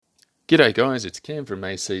G'day guys, it's Cam from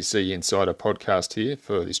ACC Insider podcast here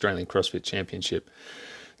for the Australian CrossFit Championship.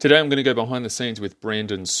 Today I'm going to go behind the scenes with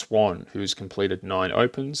Brandon Swan, who's completed 9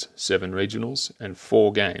 Opens, 7 Regionals and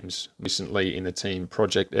 4 Games, recently in the team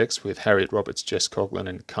Project X with Harriet Roberts, Jess Coughlin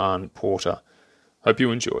and Khan Porter. Hope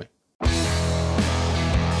you enjoy.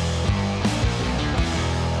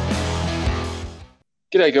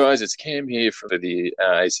 G'day guys, it's Cam here from the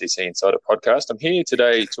ACC Insider podcast. I'm here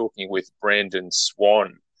today talking with Brandon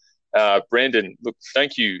Swan. Brandon, look,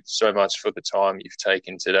 thank you so much for the time you've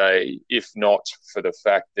taken today, if not for the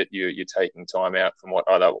fact that you're taking time out from what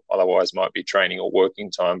otherwise might be training or working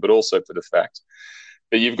time, but also for the fact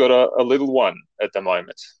that you've got a little one at the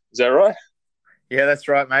moment. Is that right? Yeah, that's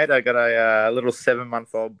right, mate. I got a little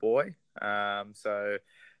 7-month-old boy. So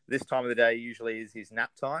this time of the day usually is his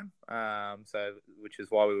nap time. Which is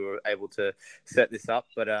why we were able to set this up.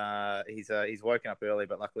 But he's woken up early,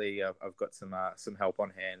 but luckily I've got some help on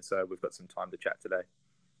hand, so we've got some time to chat today.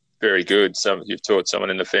 Very good. So you've taught someone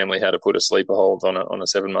in the family how to put a sleeper hold on a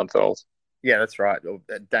 7-month-old. Yeah, that's right. Or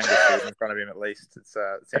dangle food in front of him at least. It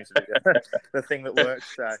seems to be the thing that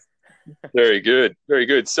works. So. Very good, very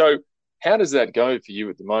good. So how does that go for you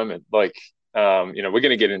at the moment? Like, we're going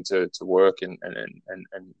to get into work and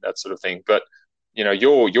that sort of thing, but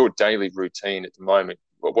your daily routine at the moment.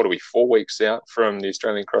 What are we, 4 weeks out from the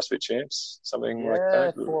Australian CrossFit Champs? Something like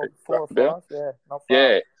that. Four or five. Yeah, not far.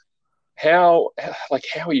 Yeah. How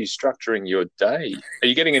are you structuring your day? Are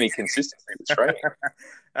you getting any consistency with training?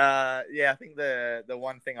 I think the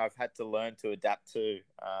one thing I've had to learn to adapt to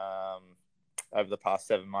over the past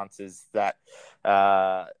 7 months is that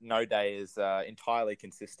no day is entirely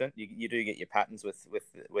consistent. You do get your patterns with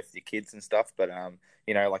your kids and stuff, but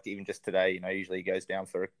like even just today, usually he goes down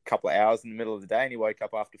for a couple of hours in the middle of the day and he woke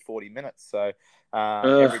up after 40 minutes. So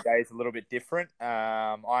every day is a little bit different.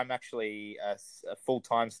 I'm actually a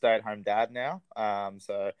full-time stay-at-home dad now,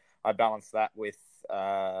 so I balance that with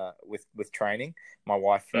training. My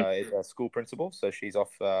wife is a school principal, so she's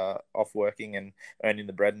off working and earning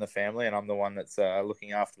the bread in the family, and I'm the one that's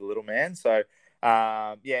looking after the little man. So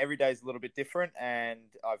every day is a little bit different, and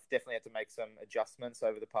I've definitely had to make some adjustments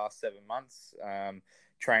over the past 7 months.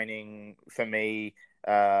 Training for me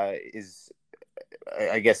is,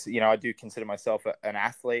 I guess, I do consider myself an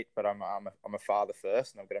athlete, but I'm a father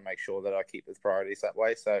first, and I've got to make sure that I keep the priorities that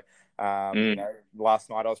way. So, last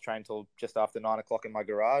night I was trained till just after 9 o'clock in my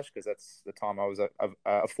garage because that's the time I was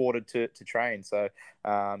afforded to train. So,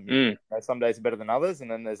 some days are better than others,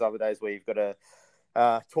 and then there's other days where you've got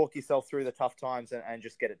to talk yourself through the tough times and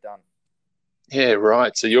just get it done. Yeah,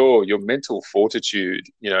 right. So your mental fortitude,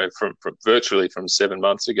 from virtually from 7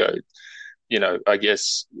 months ago, I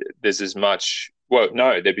guess there's as much. Well,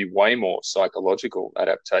 no, there'd be way more psychological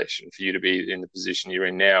adaptation for you to be in the position you're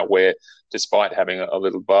in now, where despite having a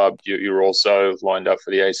little bub, you're also lined up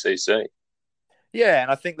for the ACC. Yeah,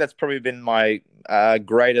 and I think that's probably been my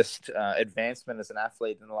greatest advancement as an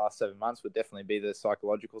athlete in the last 7 months would definitely be the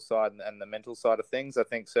psychological side and the mental side of things. I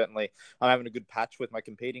think certainly I'm having a good patch with my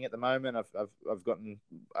competing at the moment. I've gotten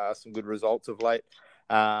some good results of late,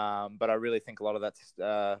 but I really think a lot of that's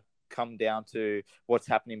come down to what's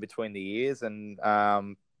happening between the years, and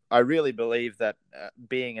I really believe that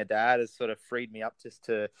being a dad has sort of freed me up just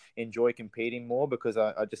to enjoy competing more because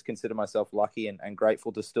I just consider myself lucky and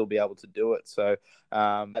grateful to still be able to do it. So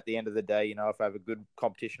at the end of the day, if I have a good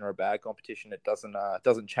competition or a bad competition, it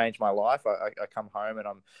doesn't change my life. I come home and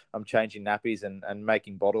I'm changing nappies and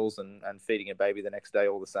making bottles and feeding a baby the next day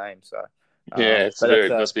all the same. So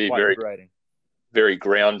it must be very liberating. Very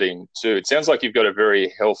grounding too. It sounds like you've got a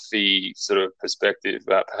very healthy sort of perspective,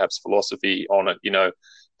 perhaps philosophy on it.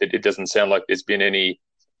 It doesn't sound like there's been any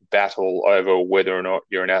battle over whether or not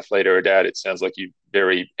you're an athlete or a dad. It sounds like you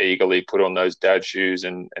very eagerly put on those dad shoes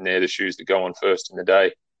and they're the shoes that go on first in the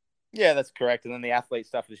day. Yeah, that's correct. And then the athlete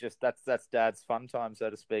stuff is just that's dad's fun time, so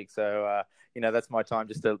to speak. So that's my time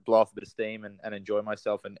just to blow off a bit of steam and enjoy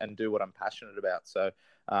myself and do what I'm passionate about. So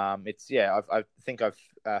I think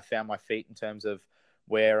I've found my feet in terms of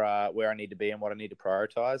where I need to be and what I need to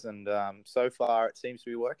prioritize, and so far it seems to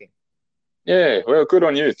be working. Yeah, well, good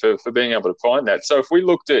on you for being able to find that. So if we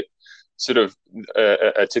looked at sort of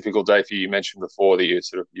a typical day for you, you mentioned before that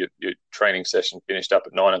your training session finished up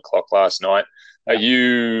at 9 o'clock last night. Are Yeah.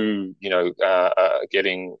 you,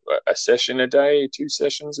 getting a session a day, 2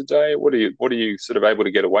 sessions a day? What are you sort of able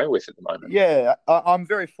to get away with at the moment? Yeah, I'm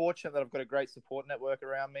very fortunate that I've got a great support network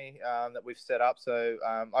around me that we've set up. So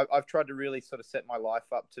I've tried to really sort of set my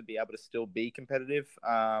life up to be able to still be competitive,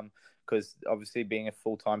 because obviously being a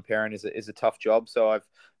full-time parent is a tough job. So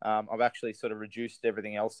I've actually sort of reduced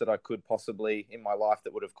everything else that I could possibly in my life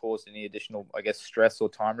that would have caused any additional, I guess, stress or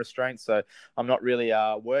time restraints. So I'm not really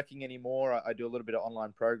working anymore. I do a little bit of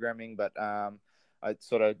online programming, but I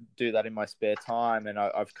sort of do that in my spare time, and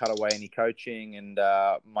I've cut away any coaching, and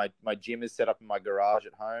my gym is set up in my garage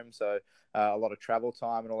at home, so a lot of travel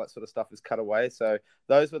time and all that sort of stuff is cut away. So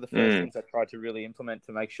those were the first things I tried to really implement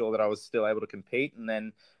to make sure that I was still able to compete. And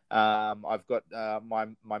then I've got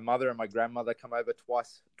my mother and my grandmother come over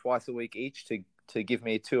twice a week each to give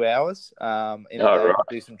me 2 hours in the Oh, day right.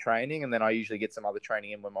 to do some training, and then I usually get some other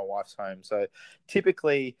training in when my wife's home. So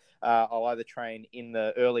typically I'll either train in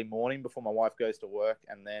the early morning before my wife goes to work,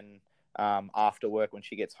 and then after work when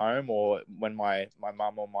she gets home, or when my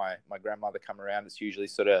mum or my grandmother come around, it's usually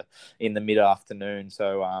sort of in the mid-afternoon.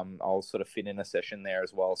 So I'll sort of fit in a session there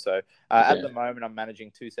as well. So at Yeah. the moment, I'm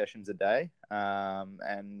managing 2 sessions a day,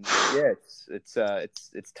 and yeah,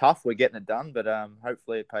 it's tough. We're getting it done, but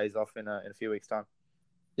hopefully it pays off in a few weeks' time.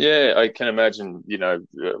 Yeah, I can imagine,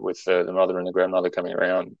 with the mother and the grandmother coming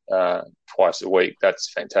around twice a week,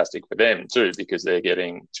 that's fantastic for them too, because they're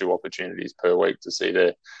getting 2 opportunities per week to see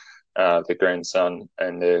their grandson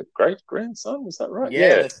and their great grandson. Is that right?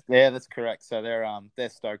 Yeah, Yeah. that's correct. So they're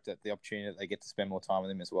stoked at the opportunity that they get to spend more time with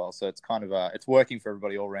him as well. So it's kind of it's working for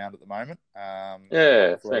everybody all around at the moment. And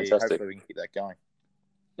Yeah, hopefully fantastic. we can keep that going.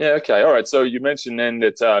 Yeah, okay. All right. So you mentioned then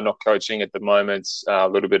that not coaching at the moment, a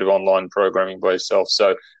little bit of online programming by yourself.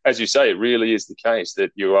 So as you say, it really is the case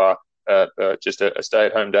that you are just a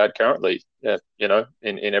stay-at-home dad currently,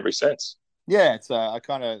 in every sense. Yeah, it's I'm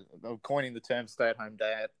coining the term stay-at-home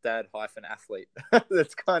dad hyphen athlete.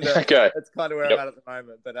 that's kind of Okay. that's kind of where I'm Yep. at the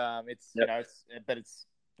moment. But it's Yep. it's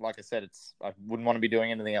like I said, I wouldn't want to be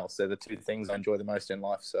doing anything else. They're the two things I enjoy the most in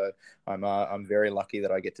life. So I'm very lucky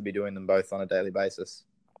that I get to be doing them both on a daily basis.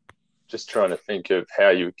 Just trying to think of how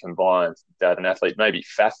you would combine dad and athlete. Maybe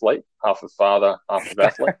fathlete, half of father, half of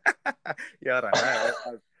athlete. Yeah, I don't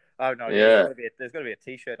know. I have no idea. Yeah. There's got to be a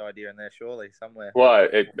t-shirt idea in there, surely somewhere. Well,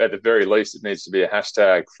 at the very least, it needs to be a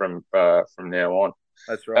hashtag from now on.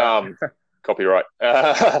 That's right. Um, Copyright.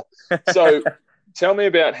 So, tell me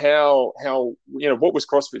about how what was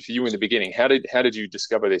CrossFit for you in the beginning? How did you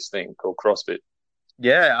discover this thing called CrossFit?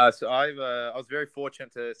 Yeah, so I was very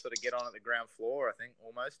fortunate to sort of get on at the ground floor. I think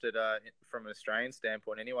almost from an Australian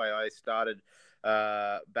standpoint. Anyway, I started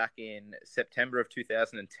back in September of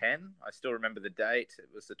 2010. I still remember the date. It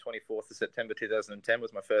was the 24th of September 2010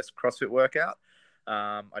 was my first CrossFit workout.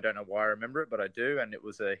 I don't know why I remember it, but I do. And it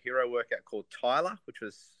was a hero workout called Tyler, which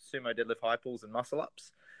was sumo deadlift, high pulls, and muscle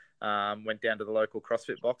ups. Went down to the local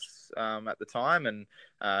CrossFit box at the time, and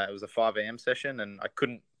it was a 5 a.m. session, and I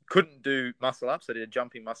couldn't do muscle ups. I did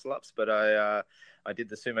jumping muscle ups, but I did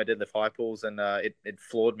the sumo deadlift high pulls, and it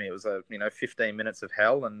floored me. It was 15 minutes of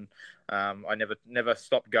hell, and I never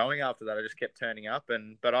stopped going after that. I just kept turning up,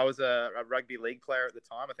 but I was a rugby league player at the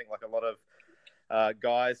time. I think like a lot of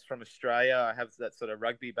guys from Australia, I have that sort of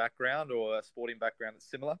rugby background or a sporting background that's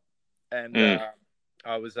similar, and Mm.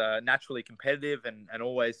 I was naturally competitive and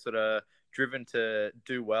always sort of driven to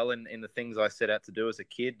do well in the things I set out to do as a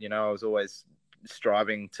kid. I was always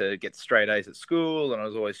striving to get straight A's at school, and I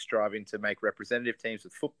was always striving to make representative teams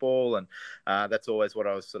with football, and that's always what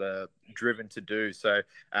I was sort of driven to do. So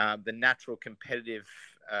the natural competitive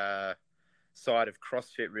side of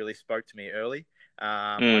CrossFit really spoke to me early.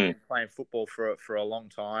 I'd Mm. been playing football for a long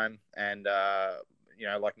time, and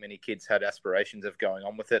like many kids, had aspirations of going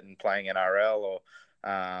on with it and playing NRL or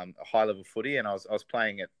a high level footy. And I was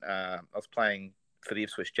playing for the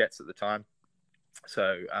Ipswich Jets at the time.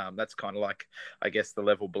 So that's kind of like, I guess, the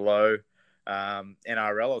level below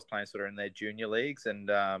NRL. I was playing sort of in their junior leagues, and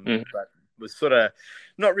Mm. but was sort of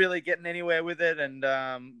not really getting anywhere with it. And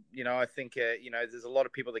I think there's a lot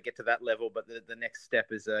of people that get to that level, but the next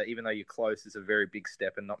step is even though you're close, is a very big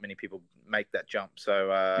step, and not many people make that jump. So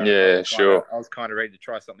Yeah, sure. I was kind of ready to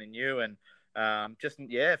try something new, and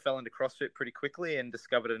fell into CrossFit pretty quickly and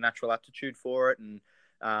discovered a natural aptitude for it. And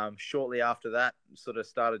shortly after that, sort of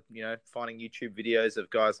started, finding YouTube videos of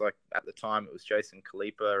guys like, at the time it was Jason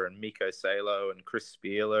Kalipa and Miko Salo and Chris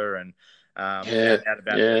Spieler, and Yeah, found out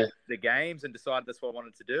about yeah. the games and decided that's what I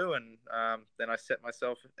wanted to do. And then I set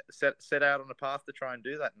out on a path to try and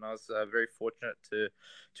do that. And I was very fortunate to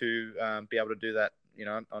be able to do that,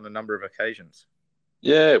 on a number of occasions.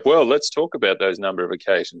 Yeah, well, let's talk about those number of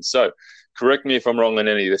occasions. So, correct me if I'm wrong on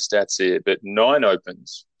any of the stats here, but 9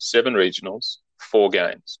 opens, 7 regionals, 4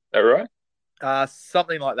 games. Is that right?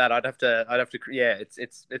 Something like that. Yeah,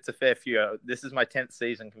 it's a fair few. This is my 10th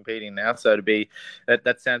season competing now, so to be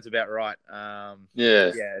that sounds about right.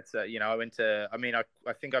 Yeah. Yeah, it's I went to. I mean,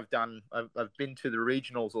 I think I've been to the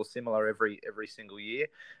regionals or similar every single year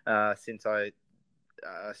since I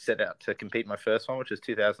set out to compete my first one, which was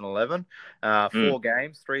 2011. Mm. 4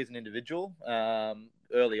 games, 3 as an individual.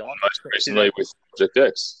 Early on, Most recently with Project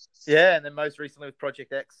X. yeah, and then most recently with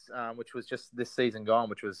Project X, which was just this season gone,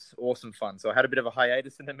 which was awesome fun. So I had a bit of a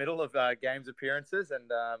hiatus in the middle of games appearances,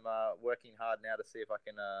 and working hard now to see if I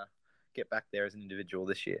can get back there as an individual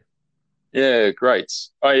this year. Yeah, great.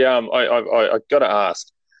 I got to ask,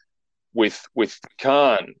 with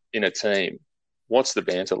Khan in a team, what's the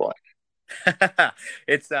banter like?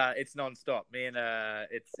 It's nonstop. Me and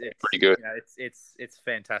it's Pretty good. it's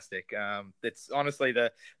fantastic. It's honestly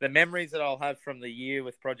the memories that I'll have from the year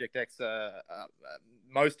with Project X.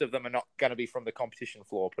 Most of them are not going to be from the competition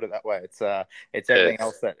floor. Put it that way. It's Yeah. everything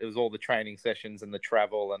else that it was all the training sessions and the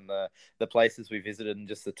travel and the places we visited and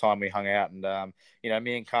just the time we hung out. And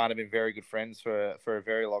me and Khan have been very good friends for a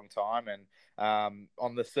very long time. And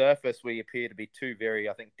on the surface, we appear to be two very,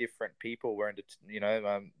 I think, different people. We're into,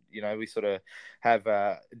 we sort of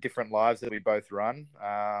have different lives that we both run,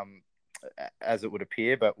 as it would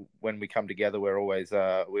appear. But when we come together, we always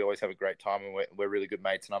have a great time, and we're really good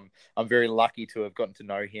mates. And I'm very lucky to have gotten to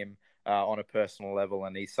know him on a personal level,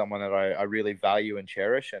 and he's someone that I really value and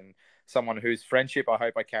cherish, and someone whose friendship I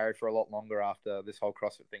hope I carry for a lot longer after this whole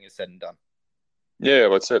CrossFit thing is said and done. Yeah,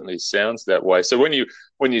 well, it certainly sounds that way. So when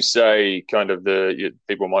you say kind of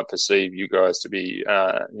people might perceive you guys to be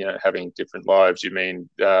having different lives, you mean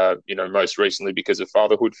most recently because of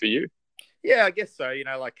fatherhood for you? Yeah, I guess so.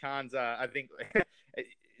 Like Khan's, I think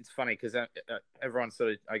it's funny because everyone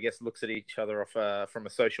sort of, I guess, looks at each other off from a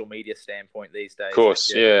social media standpoint these days. Of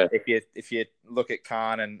course, yeah. If you look at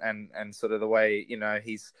Khan and sort of the way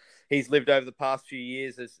he's lived over the past few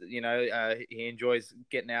years, as he enjoys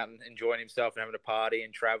getting out and enjoying himself and having a party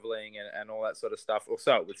and traveling and all that sort of stuff. Or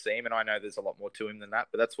so it would seem. And I know there's a lot more to him than that,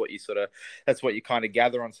 but that's what you kind of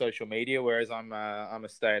gather on social media. Whereas I'm a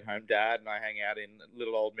stay-at-home dad and I hang out in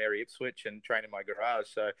little old Mary Ipswich and train in my garage.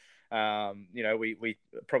 So we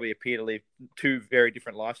probably appear to live 2 very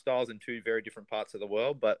different lifestyles in 2 very different parts of the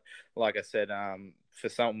world. But like I said, for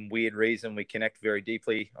some weird reason, we connect very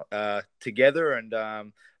deeply together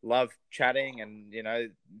and love chatting. And,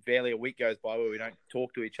 barely a week goes by where we don't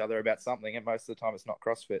talk to each other about something. And most of the time it's not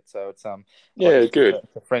CrossFit. So it's, Yeah, good.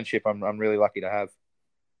 It's a friendship I'm really lucky to have.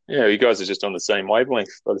 Yeah, you guys are just on the same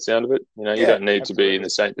wavelength by the sound of it. You Yeah, don't need to be in absolutely. the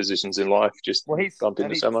same positions in life. Just Well, bump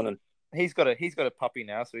into someone and he's got a puppy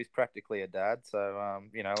now, so he's practically a dad. So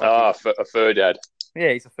a fur dad.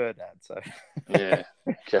 yeah, he's a fur dad. So Yeah.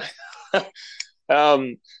 Okay.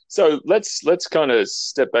 So let's kind of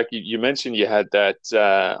step back. You mentioned you had that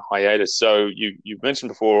hiatus. So you mentioned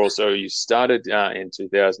before also you started in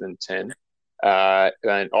 2010,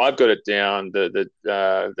 and I've got it down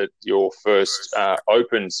that your first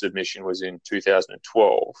open submission was in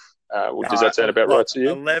 2012. Does that sound about right to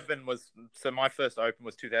you? 11 was so my first open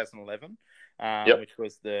was 2011, Yep. which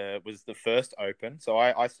was the first open. So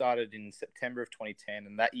I started in September of 2010,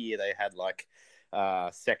 and that year they had like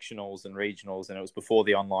sectionals and regionals, and it was before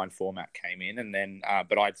the online format came in. And then,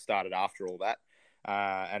 but I'd started after all that.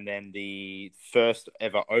 And then the first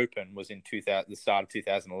ever open was in the start of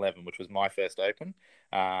 2011, which was my first open.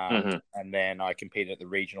 And then I competed at the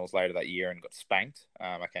regionals later that year and got spanked.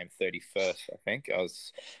 I came 31st, I think. I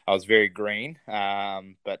was very green,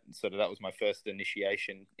 but sort of that was my first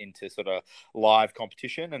initiation into sort of live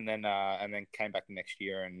competition, and then came back the next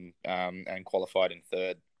year and qualified in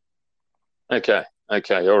third. Okay.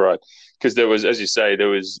 Okay. All right. Because there was, as you say,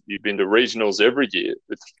 you've been to regionals every year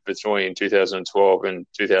between 2012 and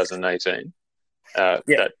 2018.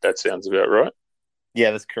 Yeah. That sounds about right.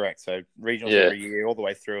 Yeah, that's correct. So regionals Yeah. every year, all the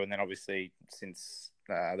way through, and then obviously since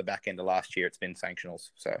the back end of last year, it's been sanctionals.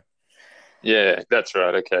 So Yeah, that's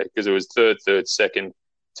right. Okay. Because it was third, second,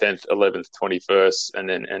 10th, 11th, 21st, and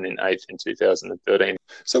then eighth in 2013.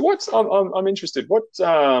 So I'm interested.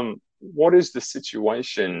 What is the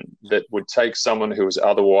situation that would take someone who has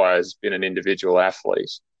otherwise been an individual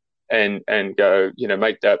athlete and go,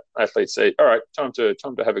 make that athlete say, all right, time to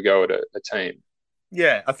have a go at a team?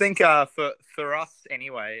 yeah, I think for us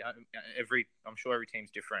anyway, I'm sure every team's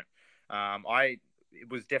different. It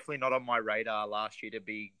was definitely not on my radar last year to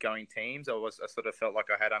be going teams. I sort of felt like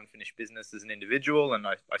I had unfinished business as an individual, and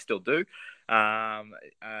I still do.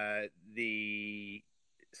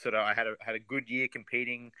 I had a good year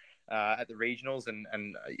competing at the regionals,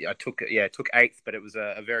 and I took eighth, but it was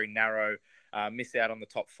a very narrow. Miss out on the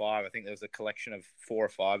top five. I think there was a collection of 4 or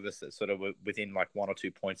 5 of us that sort of were within like 1 or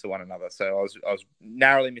 2 points of one another. So I was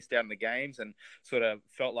narrowly missed out on the games, and sort of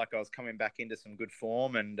felt like I was coming back into some good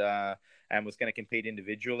form, and was going to compete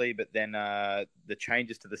individually. But then the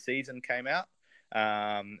changes to the season came out,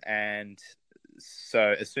 and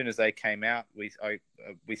so as soon as they came out, we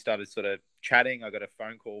started sort of chatting. I got a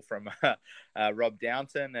phone call from Rob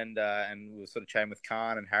Downton, and we were sort of chatting with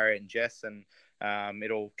Khan and Harriet and Jess, and it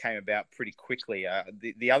all came about pretty quickly.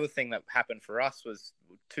 The other thing that happened for us was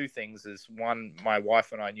 2 things. Is one, my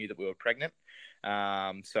wife and I knew that we were pregnant.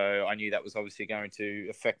 So I knew that was obviously going to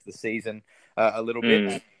affect the season a little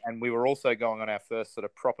bit. And we were also going on our first sort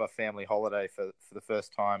of proper family holiday for the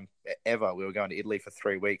first time ever. We were going to Italy for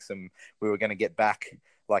 3 weeks, and we were going to get back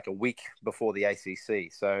like a week before the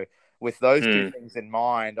ACC. So with those 2 things in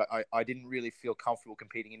mind, I didn't really feel comfortable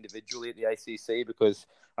competing individually at the ACC because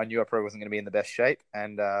I knew I probably wasn't going to be in the best shape.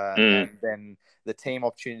 And then the team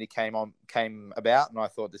opportunity came about, and I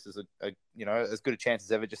thought this is a as good a chance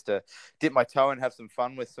as ever just to dip my toe and have some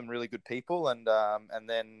fun with some really good people. And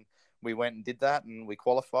then we went and did that, and we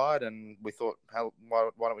qualified, and we thought, why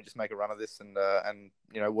don't we just make a run of this and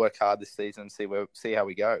work hard this season and see how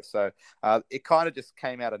we go. So it kind of just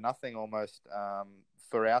came out of nothing almost.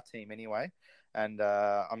 For our team anyway, and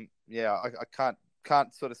I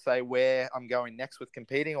can't sort of say where I'm going next with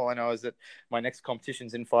competing. All I know is that my next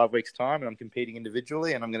competition's in 5 weeks' time, and I'm competing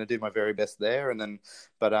individually, and I'm going to do my very best there. And then,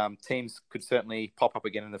 but teams could certainly pop up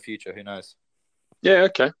again in the future. Who knows? Yeah.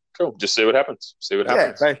 Okay. Cool. Just see what happens.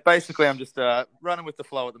 Yeah. Basically, I'm just running with the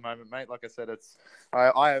flow at the moment, mate. Like I said,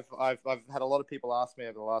 I've had a lot of people ask me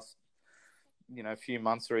over the last few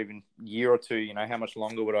months or even year or two, how much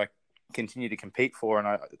longer would I continue to compete for,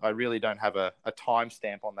 and I really don't have a time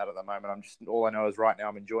stamp on that at the moment. All I know is right now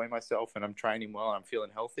I'm enjoying myself, and I'm training well, and I'm feeling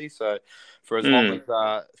healthy. So for as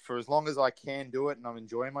long as I can do it and I'm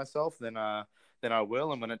enjoying myself, then I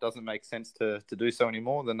will. And when it doesn't make sense to do so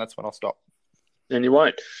anymore, then that's when I'll stop. And you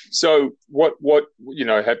won't. So what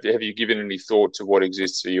have you given any thought to what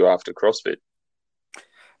exists for you after CrossFit?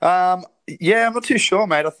 Yeah, I'm not too sure,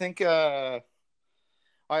 mate. I think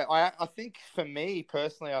I think for me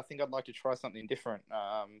personally, I think I'd like to try something different.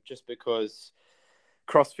 Just because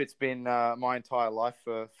CrossFit's been my entire life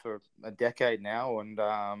for a decade now,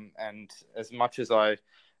 and as much as I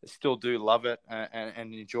still do love it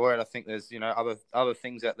and enjoy it, I think there's other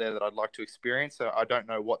things out there that I'd like to experience. So I don't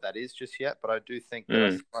know what that is just yet, but I do think that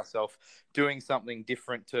I see myself doing something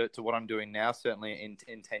different to what I'm doing now, certainly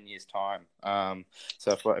in 10 years' time.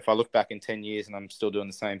 So if I look back in 10 years and I'm still doing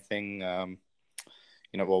the same thing.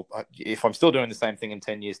 If I'm still doing the same thing in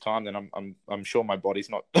 10 years' time, then I'm sure my body's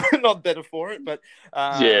not not better for it. But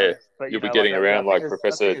you'll be getting around like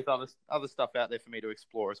Professor. I think there's other stuff out there for me to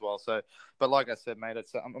explore as well. So, but like I said, mate,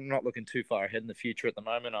 I'm not looking too far ahead in the future at the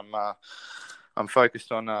moment. I'm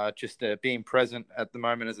focused on just being present at the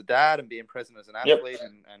moment as a dad and being present as an athlete,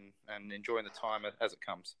 and enjoying the time as it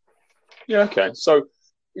comes. Yeah. Okay. So,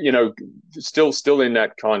 still in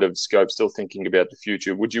that kind of scope, still thinking about the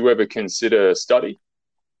future. Would you ever consider study?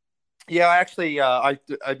 Yeah, actually, I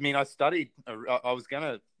studied. I was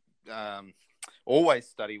going to always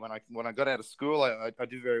study when I got out of school. I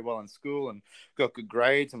did very well in school and got good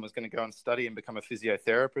grades, and was going to go and study and become a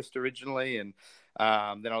physiotherapist originally. And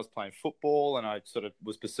then I was playing football, and I sort of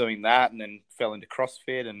was pursuing that, and then fell into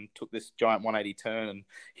CrossFit and took this giant 180 turn, and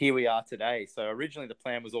here we are today. So originally the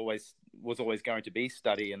plan was always going to be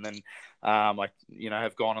study, and then I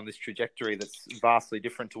have gone on this trajectory that's vastly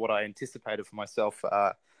different to what I anticipated for myself.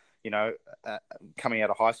 Coming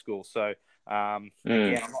out of high school. So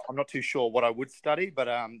again, I'm not too sure what I would study, but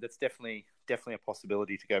that's definitely a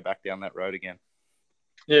possibility to go back down that road again.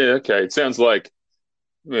 Yeah. Okay. It sounds like,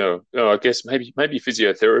 I guess maybe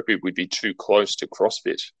physiotherapy would be too close to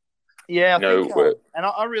CrossFit. Yeah, I think, and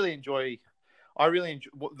I really enjoy.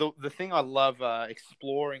 The thing I love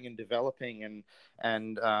exploring and developing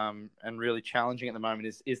and really challenging at the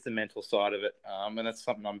moment is the mental side of it, and that's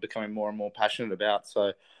something I'm becoming more and more passionate about.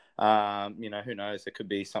 So, who knows? There could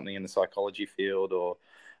be something in the psychology field or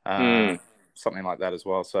something like that as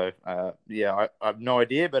well. So, I have no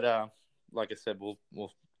idea, but like I said,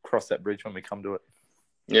 we'll cross that bridge when we come to it.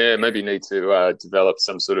 Yeah, maybe need to develop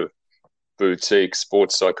some sort of boutique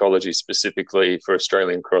sports psychology specifically for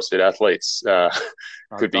Australian CrossFit athletes.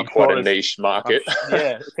 Could be quite a niche market.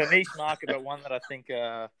 It's a niche market, but one that I think,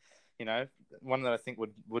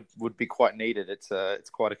 would be quite needed. It's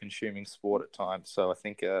quite a consuming sport at times. So I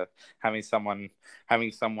think having someone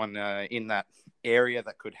in that area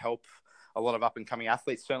that could help a lot of up and coming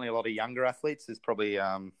athletes, certainly a lot of younger athletes, is probably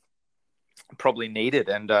needed.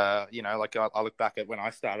 And like I look back at when I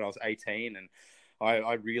started, I was 18, and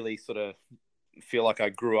I really sort of feel like I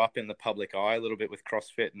grew up in the public eye a little bit with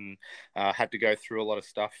CrossFit, and had to go through a lot of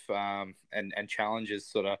stuff and challenges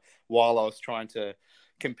sort of while I was trying to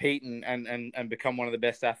compete and become one of the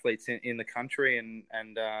best athletes in the country.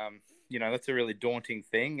 And that's a really daunting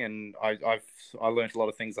thing. And I learned a lot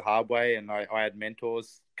of things the hard way, and I had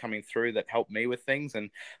mentors coming through that helped me with things.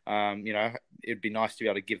 And, it'd be nice to be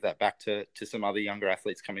able to give that back to some other younger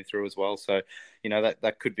athletes coming through as well. So,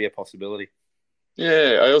 that could be a possibility.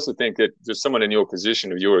 Yeah, I also think that there's someone in your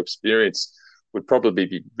position, of your experience, would probably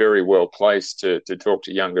be very well placed to talk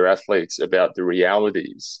to younger athletes about the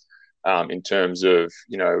realities in terms of,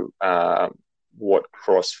 what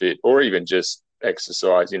CrossFit, or even just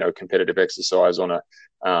exercise, competitive exercise on a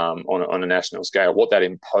national scale, what that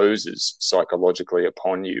imposes psychologically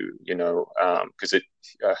upon you, because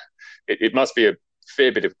it must be a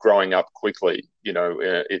fair bit of growing up quickly,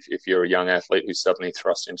 if you're a young athlete who's suddenly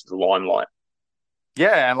thrust into the limelight.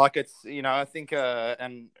 Yeah, and like it's, I think,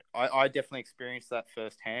 and I definitely experienced that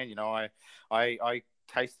firsthand. I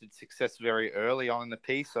tasted success very early on in the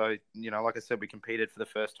piece. So, like I said, we competed for the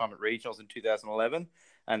first time at regionals in 2011.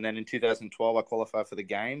 And then in 2012, I qualified for the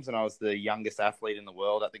games, and I was the youngest athlete in the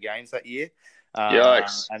world at the games that year.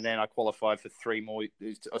 Yikes. And then I qualified for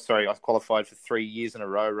I qualified for 3 years in a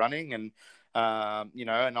row running. And, and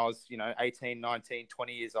I was, 18, 19,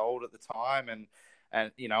 20 years old at the time. And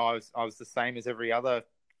I was the same as every other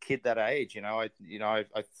kid that age. I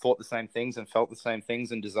thought the same things and felt the same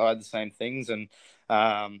things and desired the same things, and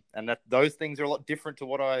that those things are a lot different to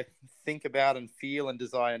what I think about and feel and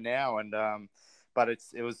desire now. And but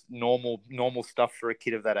it was normal stuff for a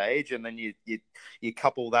kid of that age. And then you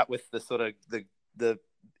couple that with the sort of the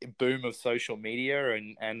boom of social media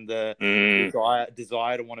and the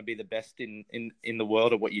desire to want to be the best in the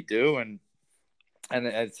world at what you do. And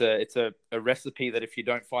it's a recipe that, if you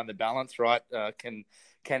don't find the balance right, can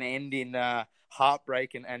end in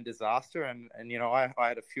heartbreak and disaster. And I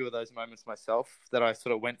had a few of those moments myself that I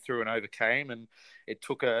sort of went through and overcame. And it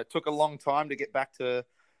took a long time to get back to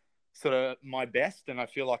sort of my best, and I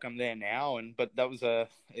feel like I'm there now. But that was a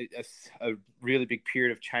really big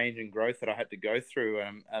period of change and growth that I had to go through,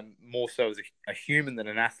 and more so as a human than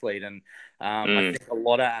an athlete. And I think a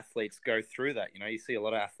lot of athletes go through that. You see a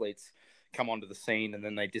lot of athletes come onto the scene and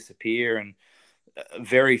then they disappear, and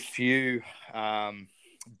very few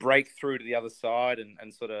break through to the other side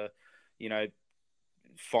and sort of,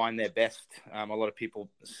 find their best. A lot of people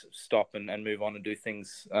stop and move on and do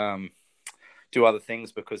things, do other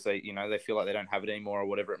things because they feel like they don't have it anymore or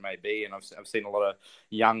whatever it may be. And I've seen a lot of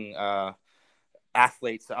young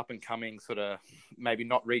athletes, up and coming, sort of maybe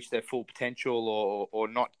not reach their full potential or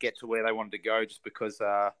not get to where they wanted to go just because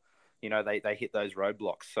they hit those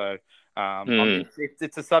roadblocks. So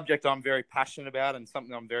it's a subject I'm very passionate about, and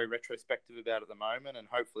something I'm very retrospective about at the moment. And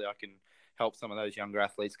hopefully I can help some of those younger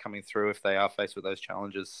athletes coming through if they are faced with those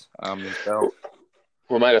challenges themselves.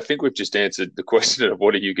 Well, mate, I think we've just answered the question of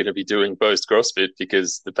what are you going to be doing post CrossFit,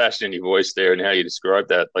 because the passion in your voice there and how you described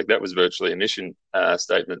that, like, that was virtually a mission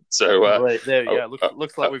statement. So there you go.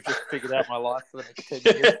 Looks like we've just figured out my life for the next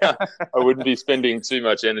 10 years. I wouldn't be spending too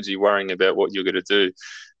much energy worrying about what you're going to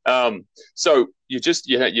do. So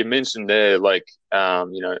you mentioned there, like,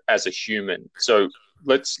 as a human. So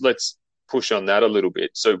let's push on that a little bit.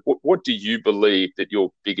 So what do you believe that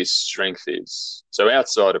your biggest strength is? So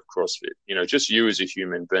outside of CrossFit, just you as a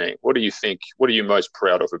human being, what do you think? What are you most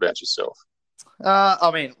proud of about yourself?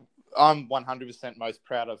 I mean, I'm 100% most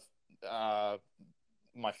proud of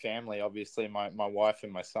my family, obviously, my wife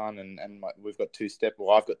and my son, and we've got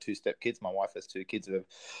I've got two-step kids. My wife has two kids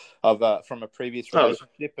from a previous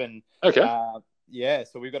relationship. And okay.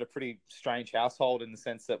 So we've got a pretty strange household in the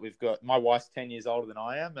sense that we've got, my wife's 10 years older than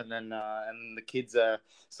I am, and then and the kids are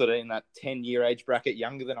sort of in that 10-year age bracket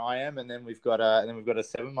younger than I am, and then we've got a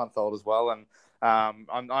 7-month-old as well. And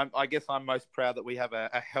I guess I'm most proud that we have a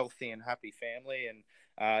healthy and happy family, and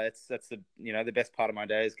that's the best part of my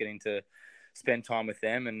day is getting to spend time with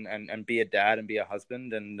them and be a dad and be a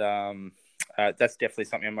husband. And that's definitely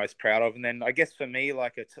something I'm most proud of. And then I guess for me,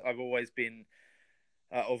 like, I've always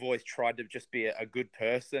tried to just be a good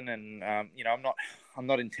person, and I'm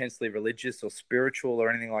not intensely religious or spiritual or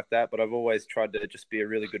anything like that, but I've always tried to just be a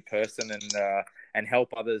really good person and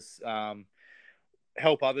help others when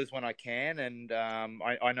I can. And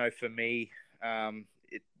I know for me,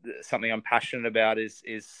 something I'm passionate about is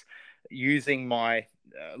using my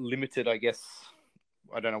limited, I guess,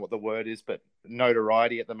 I don't know what the word is, but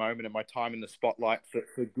notoriety at the moment and my time in the spotlight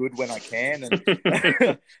for good when I can. And,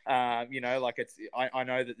 like I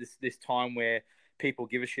know that this time where people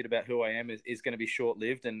give a shit about who I am is going to be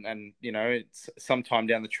short-lived. And it's sometime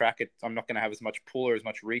down the track, I'm not going to have as much pull or as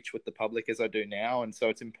much reach with the public as I do now. And so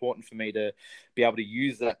it's important for me to be able to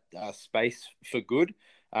use that space for good.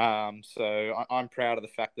 So I'm proud of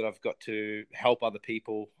the fact that I've got to help other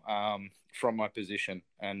people from my position,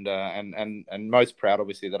 and most proud,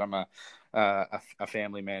 obviously, that I'm a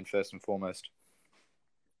family man first and foremost.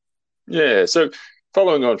 Yeah. So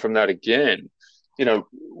following on from that again,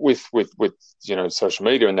 with social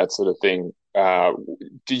media and that sort of thing,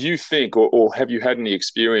 do you think, or have you had any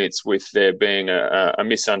experience with there being a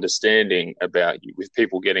misunderstanding about you, with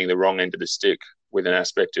people getting the wrong end of the stick with an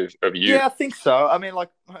aspect of you? Yeah, I think so. I mean,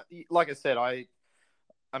 like I said, I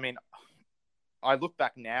mean, I look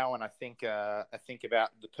back now and I think about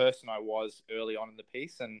the person I was early on in the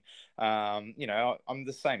piece, and I'm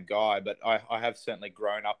the same guy, but I have certainly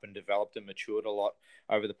grown up and developed and matured a lot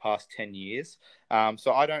over the past 10 years.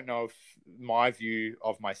 So I don't know if my view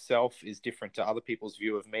of myself is different to other people's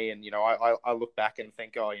view of me. And I look back and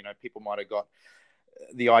think, people might have got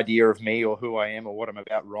the idea of me or who I am or what I'm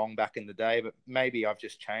about wrong back in the day, but maybe I've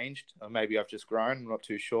just changed, or maybe I've just grown. I'm not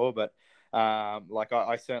too sure, but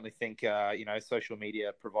I certainly think social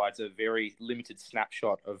media provides a very limited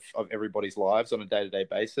snapshot of everybody's lives on a day-to-day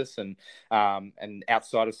basis, and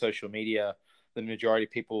outside of social media, the majority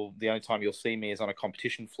of people, the only time you'll see me is on a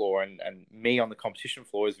competition floor, and me on the competition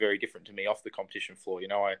floor is very different to me off the competition floor.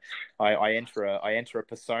 I enter a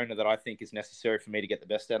persona that I think is necessary for me to get the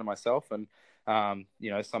best out of myself, and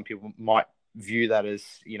some people might view that as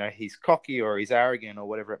he's cocky or he's arrogant or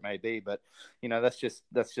whatever it may be, but that's just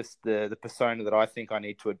the persona that I think I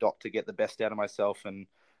need to adopt to get the best out of myself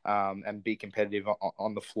and be competitive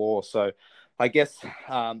on the floor. So I guess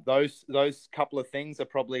those couple of things are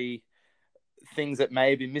probably things that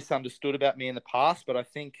may have been misunderstood about me in the past, but I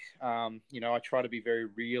think I try to be very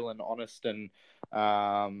real and honest, and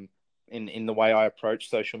in the way I approach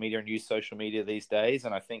social media and use social media these days.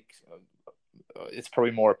 And I think it's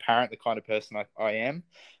probably more apparent the kind of person I am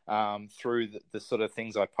through the sort of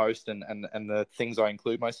things I post and the things I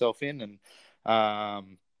include myself in.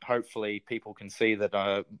 And hopefully people can see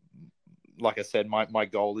that, like I said, my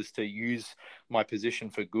goal is to use my position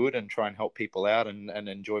for good and try and help people out and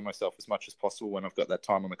enjoy myself as much as possible when I've got that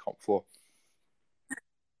time on the comp floor.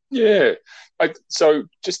 Yeah. So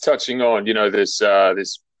just touching on, this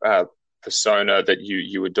persona that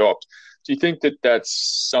you adopt. Do you think that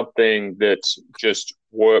that's something that just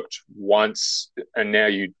worked once and now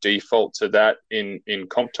you default to that in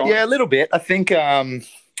comp time? Yeah, a little bit. I think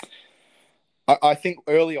I think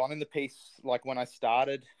early on in the piece, like when I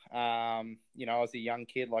started, I was a young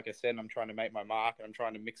kid, like I said, and I'm trying to make my mark, and I'm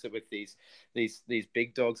trying to mix it with these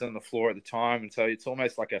big dogs on the floor at the time. And so it's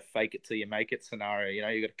almost like a fake it till you make it scenario.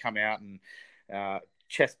 You got to come out and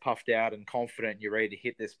chest puffed out and confident, and you're ready to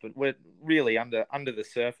hit this, but we're really under the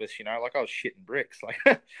surface, like I was shitting bricks, like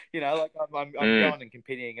I'm going and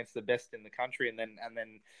competing against the best in the country, and then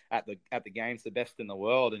at the games the best in the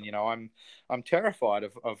world, and I'm terrified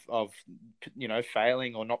of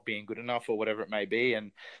failing or not being good enough or whatever it may be.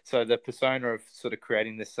 And so the persona of sort of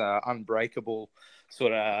creating this unbreakable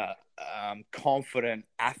sort of confident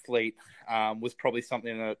athlete was probably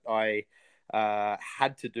something that I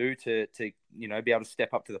had to do to be able to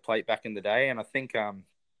step up to the plate back in the day. And I think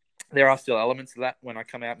there are still elements of that when I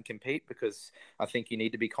come out and compete, because I think you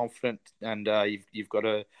need to be confident, and you've got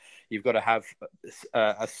to have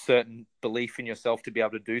a certain belief in yourself to be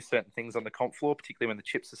able to do certain things on the comp floor, particularly when the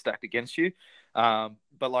chips are stacked against you.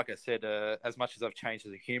 But like I said, as much as I've changed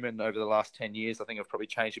as a human over the last 10 years, I think I've probably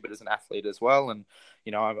changed a bit as an athlete as well. And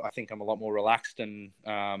I think I'm a lot more relaxed and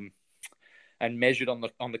measured on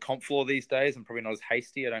the comp floor these days. I'm probably not as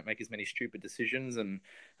hasty. I don't make as many stupid decisions, and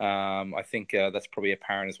I think that's probably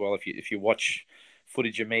apparent as well. If you watch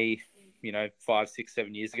footage of me, 5, 6,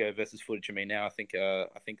 7 years ago versus footage of me now, I think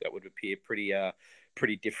that would appear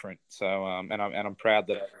pretty different. So and I'm proud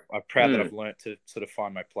that I've learnt to sort of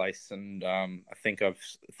find my place, and I think I've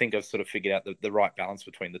sort of figured out the right balance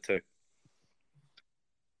between the two.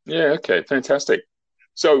 Yeah. Okay. Fantastic.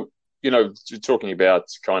 So, talking about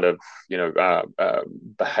kind of,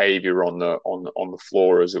 behavior on the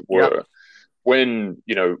floor, as it were. Yep.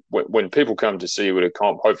 When people come to see you at a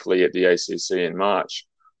comp, hopefully at the ACC in March,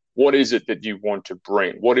 what is it that you want to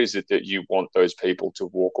bring? What is it that you want those people to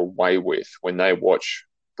walk away with when they watch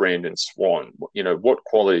Brandon Swan? What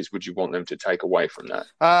qualities would you want them to take away from that?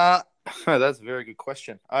 That's a very good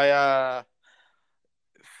question.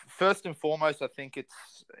 first and foremost, I think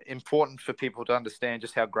it's important for people to understand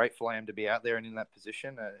just how grateful I am to be out there and in that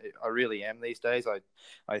position. I really am these days. I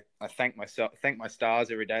thank my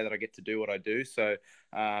stars every day that I get to do what I do. So,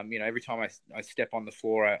 every time I step on the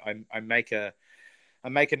floor, I make a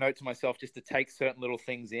note to myself just to take certain little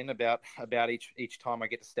things in about each time I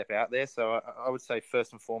get to step out there. So I would say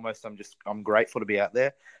first and foremost, I'm grateful to be out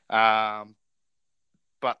there. But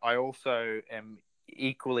I also am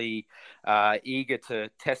equally eager to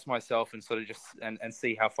test myself and sort of just and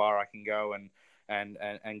see how far I can go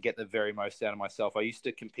and get the very most out of myself. I used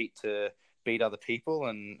to compete to beat other people,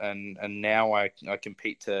 and now I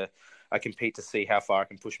compete to see how far I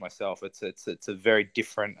can push myself. It's a very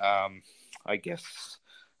different I guess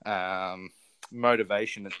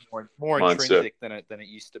motivation. It's more intrinsic than it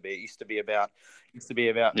used to be. It used to be about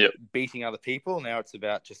beating other people. Now it's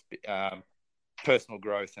about just personal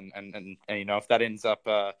growth, and if that ends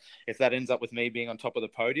up with me being on top of the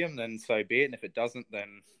podium, then so be it. And if it doesn't,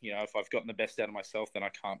 then if I've gotten the best out of myself, then I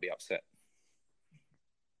can't be upset.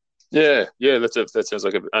 Yeah, that sounds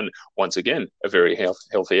like and once again a very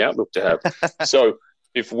healthy outlook to have. So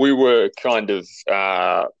if we were kind of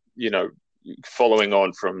following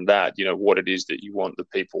on from that, what it is that you want the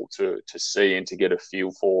people to see and to get a feel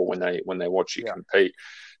for when they watch you compete,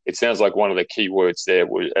 it sounds like one of the key words there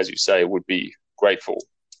would, as you say, would be grateful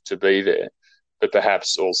to be there, but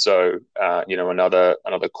perhaps also another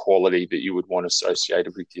quality that you would want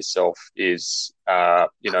associated with yourself is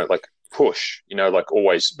like push, like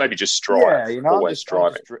always, maybe just strive. Always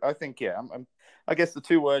striving. I think I guess the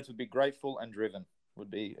two words would be grateful and driven. Would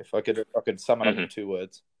be if I could sum it up in 2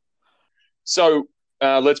 words. So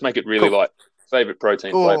let's make it really light. Favorite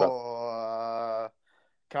protein flavor?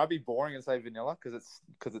 Can I be boring and say vanilla because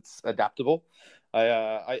it's adaptable?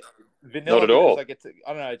 Vanilla. Not at all. I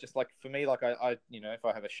don't know. Just like for me, like I if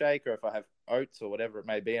I have a shake or if I have oats or whatever it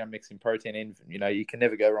may be, I'm mixing protein in. You can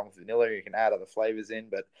never go wrong with vanilla. You can add other flavors in,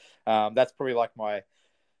 but that's probably like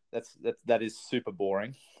that is super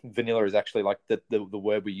boring. Vanilla is actually like the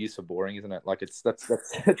word we use for boring, isn't it? Like that's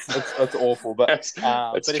awful. But that's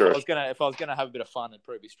but true. if I was gonna have a bit of fun, it'd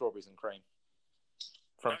probably be strawberries and cream.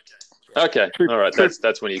 Okay. All right.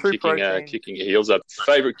 That's when you're kicking your heels up.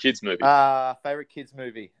 Favorite kids movie? Favorite kids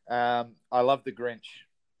movie. I love The Grinch.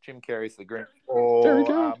 Jim Carrey's The Grinch. Or very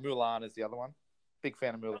good. Mulan is the other one. Big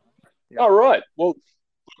fan of Mulan. Yep. All right. Well,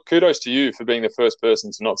 kudos to you for being the first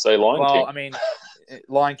person to not say Lion King. Well, I mean,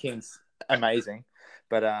 Lion King's amazing,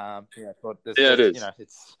 but it is.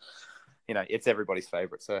 It's everybody's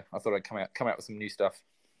favorite. So I thought I'd come out with some new stuff.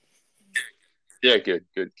 Yeah, good.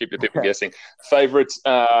 Keep the people guessing. Favorite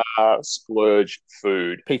splurge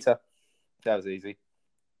food? Pizza. That was easy.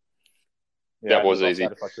 Yeah, that was easy.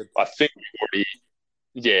 I think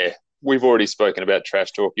we've already spoken about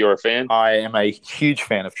trash talk. You're a fan? I am a huge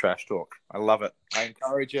fan of trash talk. I love it. I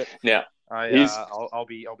encourage it. Now, I'll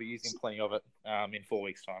be using plenty of it in 4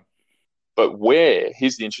 weeks' time. But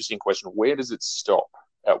here's the interesting question: where does it stop?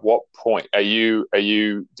 At what point is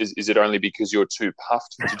it only because you're too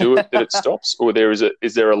puffed to do it that it stops, or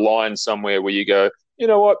is there a line somewhere where you go, you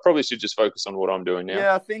know what, probably should just focus on what I'm doing now?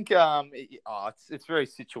 Yeah, I think it's very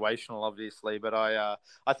situational, obviously, but I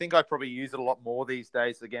think I probably use it a lot more these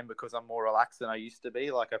days again because I'm more relaxed than I used to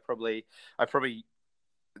be. Like I probably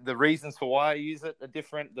the reasons for why I use it are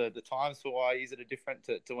different. The times for why I use it are different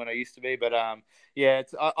to when I used to be. But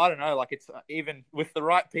it's I don't know. Like it's even with the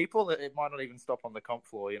right people, it might not even stop on the comp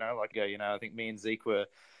floor. I think me and Zeke were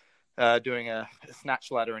doing a snatch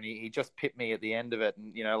ladder, and he just pipped me at the end of it.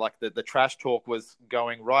 And like the trash talk was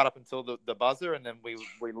going right up until the buzzer, and then we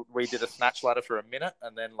did a snatch ladder for a minute,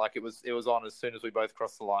 and then like it was on as soon as we both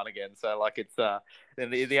crossed the line again. So like it's the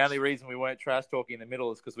only reason we weren't trash talking in the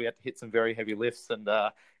middle is because we had to hit some very heavy lifts, and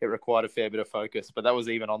it required a fair bit of focus. But that was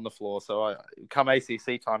even on the floor. So come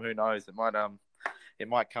ACC time, who knows? It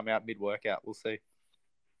might come out mid workout. We'll see.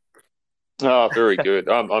 Oh, very good.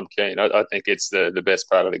 I'm keen. I think it's the best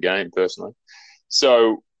part of the game, personally.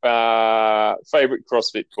 So, favorite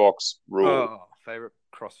CrossFit box rule? Oh, favorite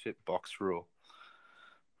CrossFit box rule.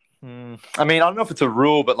 I mean, I don't know if it's a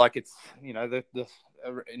rule, but like it's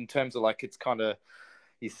in terms of like it's kind of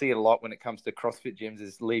you see it a lot when it comes to CrossFit gyms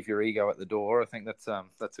is leave your ego at the door. I think that's a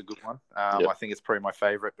good one. Yep. I think it's probably my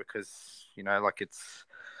favorite because like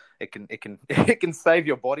it can save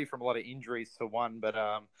your body from a lot of injuries for one, but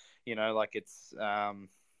like it's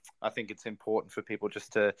I think it's important for people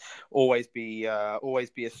just to always be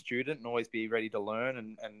a student and always be ready to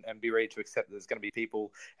learn and be ready to accept that there's going to be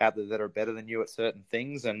people out there that are better than you at certain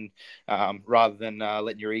things. And rather than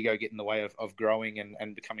letting your ego get in the way of growing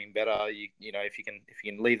and becoming better, you know, if you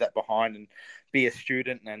can leave that behind and be a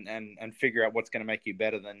student and figure out what's going to make you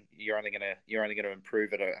better, then you're only going to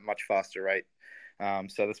improve at a much faster rate.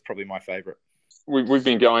 So that's probably my favorite. We've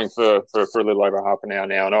been going for a little over half an hour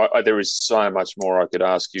now, and there is so much more I could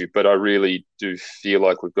ask you, but I really do feel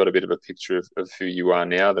like we've got a bit of a picture of who you are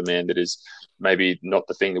now, the man that is maybe not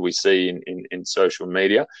the thing that we see in social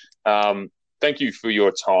media. Thank you for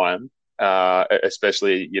your time,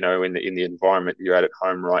 especially, you know, in the environment you're at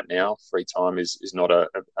home right now. Free time is not a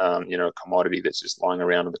commodity that's just lying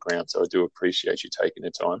around on the ground. So I do appreciate you taking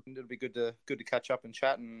the time. It'll be good to catch up and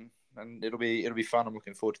chat, and it'll be fun. I'm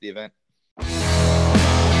looking forward to the event.